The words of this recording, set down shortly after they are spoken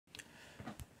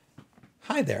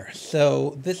Hi there.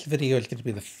 So this video is going to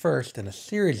be the first in a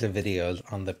series of videos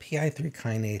on the PI3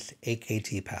 kinase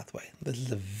AKT pathway. This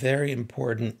is a very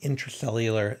important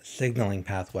intracellular signaling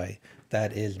pathway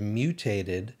that is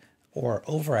mutated or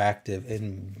overactive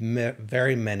in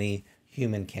very many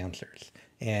human cancers.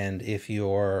 And if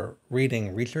you're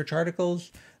reading research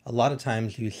articles, a lot of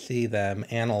times you see them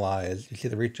analyze, you see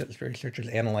the researchers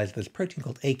analyze this protein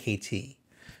called AKT.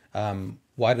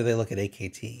 Why do they look at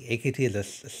AKT? AKT is a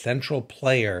central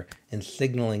player in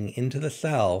signaling into the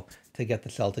cell to get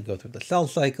the cell to go through the cell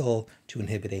cycle, to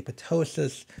inhibit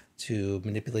apoptosis, to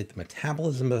manipulate the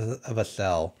metabolism of a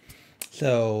cell.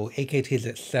 So AKT is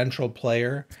a central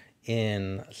player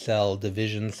in cell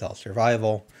division, cell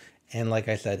survival. And like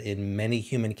I said, in many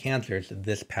human cancers,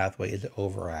 this pathway is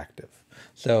overactive.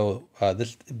 So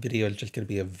this video is just going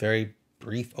to be a very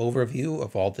brief overview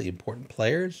of all the important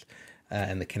players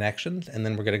and the connections, and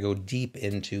then we're going to go deep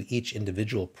into each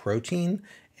individual protein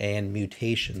and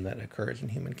mutation that occurs in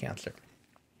human cancer.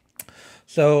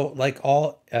 So like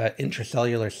all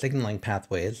intracellular signaling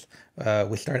pathways,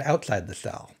 we start outside the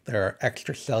cell. There are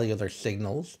extracellular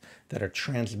signals that are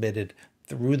transmitted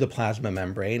through the plasma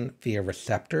membrane via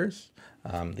receptors.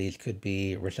 These could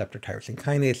be receptor tyrosine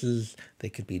kinases, they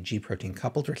could be G protein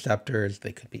coupled receptors,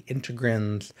 they could be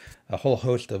integrins, a whole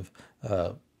host of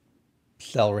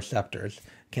cell receptors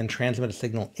can transmit a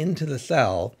signal into the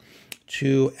cell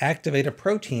to activate a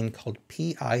protein called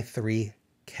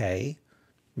PI3K,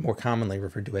 more commonly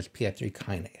referred to as PI3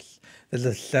 kinase. This is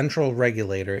a central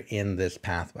regulator in this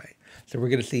pathway. So we're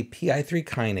going to see PI3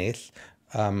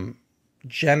 kinase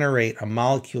generate a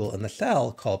molecule in the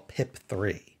cell called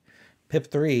PIP3.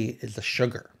 PIP3 is a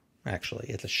sugar, actually.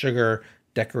 It's a sugar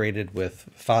decorated with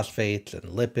phosphates and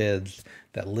lipids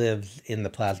that lives in the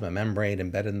plasma membrane,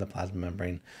 embedded in the plasma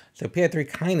membrane. So PI3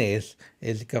 kinase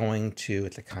is going to,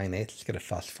 it's a kinase, it's going to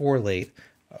phosphorylate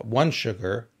one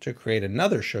sugar to create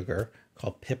another sugar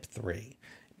called PIP3.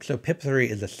 So PIP3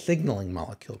 is a signaling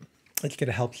molecule. It's going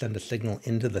to help send a signal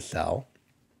into the cell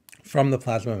from the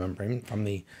plasma membrane, from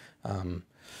the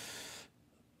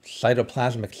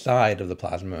cytoplasmic side of the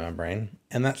plasma membrane,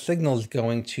 and that signal is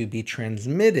going to be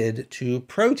transmitted to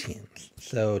proteins.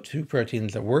 So two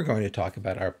proteins that we're going to talk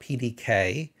about are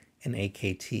PDK and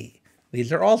AKT.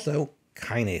 These are also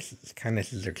kinases.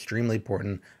 Kinases are extremely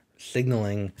important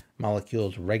signaling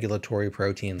molecules, regulatory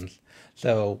proteins.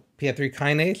 So PI3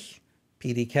 kinase,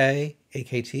 PDK,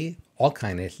 AKT, all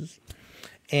kinases.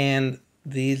 And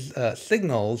these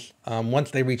signals,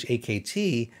 once they reach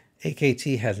AKT,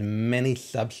 AKT has many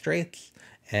substrates,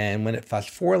 and when it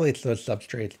phosphorylates those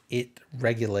substrates, it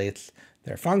regulates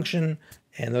their function,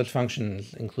 and those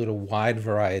functions include a wide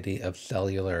variety of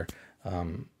cellular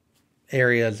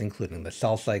areas, including the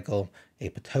cell cycle,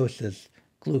 apoptosis,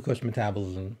 glucose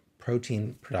metabolism,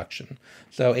 protein production.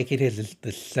 So AKT is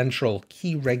the central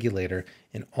key regulator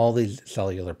in all these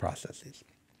cellular processes.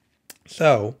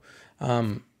 So,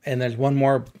 and there's one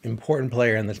more important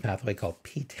player in this pathway called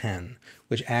PTEN,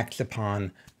 which acts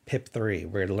upon PIP3.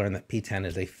 We're going to learn that PTEN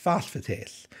is a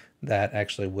phosphatase that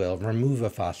actually will remove a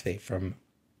phosphate from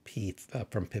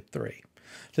PIP3.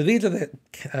 So these are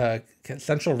the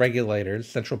central regulators,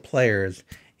 central players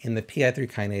in the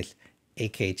PI3 kinase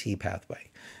AKT pathway.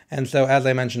 And so, as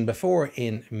I mentioned before,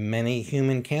 in many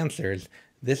human cancers,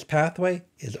 this pathway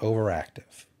is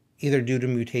overactive, either due to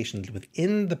mutations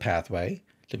within the pathway,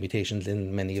 the mutations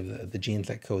in many of the genes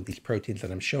that code these proteins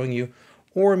that I'm showing you,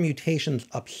 or mutations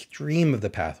upstream of the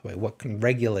pathway. What can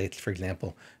regulate, for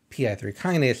example, PI3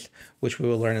 kinase, which we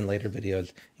will learn in later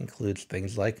videos, includes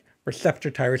things like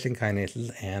receptor tyrosine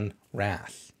kinases and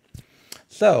RAS.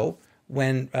 So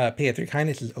when PI3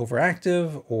 kinase is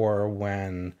overactive, or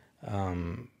when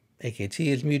AKT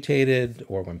is mutated,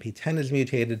 or when PTEN is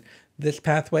mutated, this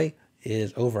pathway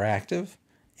is overactive.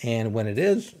 And when it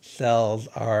is, cells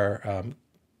are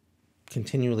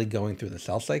continually going through the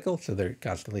cell cycle. So they're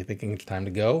constantly thinking it's time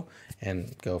to go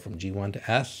and go from G1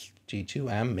 to S, G2,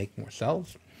 M, make more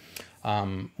cells.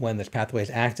 When this pathway is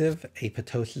active,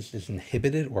 apoptosis is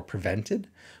inhibited or prevented,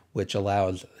 which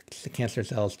allows the cancer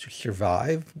cells to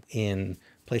survive in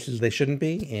places they shouldn't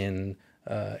be, in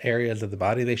areas of the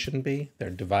body they shouldn't be. They're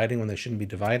dividing when they shouldn't be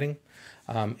dividing.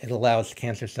 It allows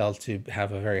cancer cells to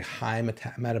have a very high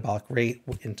metabolic rate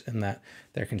in that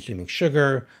they're consuming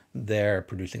sugar, they're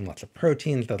producing lots of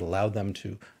proteins that allow them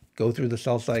to go through the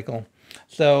cell cycle.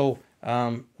 So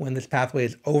when this pathway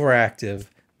is overactive,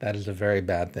 that is a very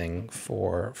bad thing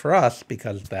for us,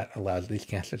 because that allows these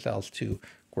cancer cells to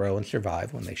grow and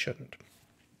survive when they shouldn't.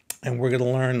 And we're going to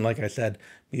learn, like I said,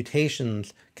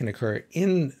 mutations can occur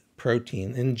in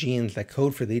genes that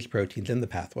code for these proteins in the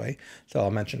pathway. So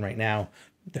I'll mention right now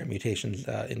There are mutations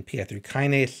in PI3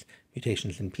 kinase,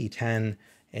 mutations in PTEN,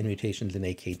 and mutations in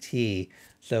AKT.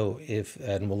 So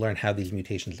and we'll learn how these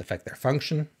mutations affect their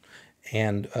function.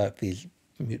 And if these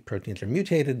proteins are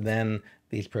mutated, then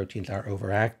these proteins are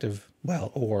overactive.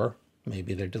 Well, or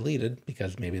maybe they're deleted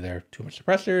because maybe they're tumor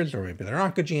suppressors, or maybe they're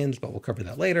oncogenes, but we'll cover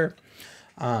that later.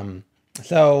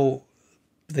 So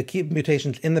the key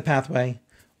mutations in the pathway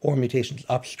or mutations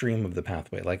upstream of the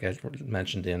pathway, like I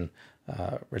mentioned in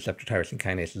receptor tyrosine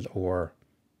kinases or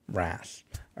RAS,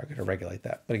 are going to regulate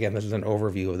that. But again, this is an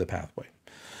overview of the pathway.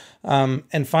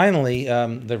 And finally,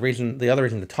 the other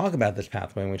reason to talk about this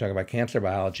pathway when we talk about cancer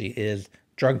biology is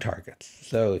drug targets.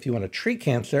 So if you want to treat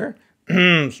cancer,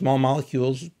 small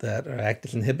molecules that act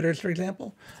as inhibitors, for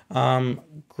example,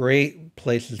 great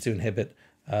places to inhibit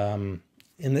in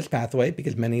this pathway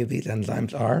because many of these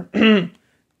enzymes are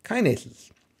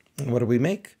kinases. And what do we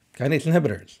make? Kinase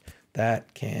inhibitors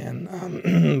that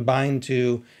can bind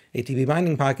to ATP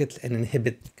binding pockets and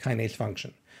inhibit kinase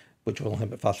function, which will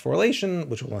inhibit phosphorylation,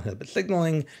 which will inhibit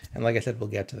signaling. And like I said, we'll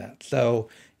get to that. So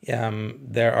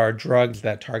there are drugs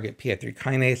that target PI3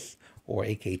 kinase or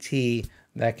AKT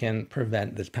that can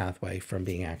prevent this pathway from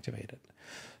being activated.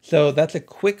 So that's a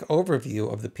quick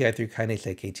overview of the PI3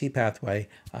 kinase AKT pathway.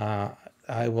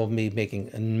 I will be making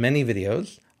many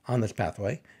videos on this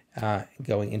pathway,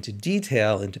 going into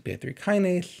detail into PI3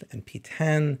 kinase and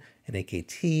PTEN and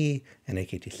AKT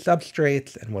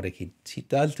substrates and what AKT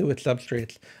does to its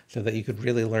substrates, so that you could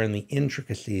really learn the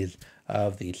intricacies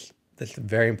of this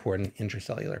very important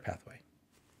intracellular pathway.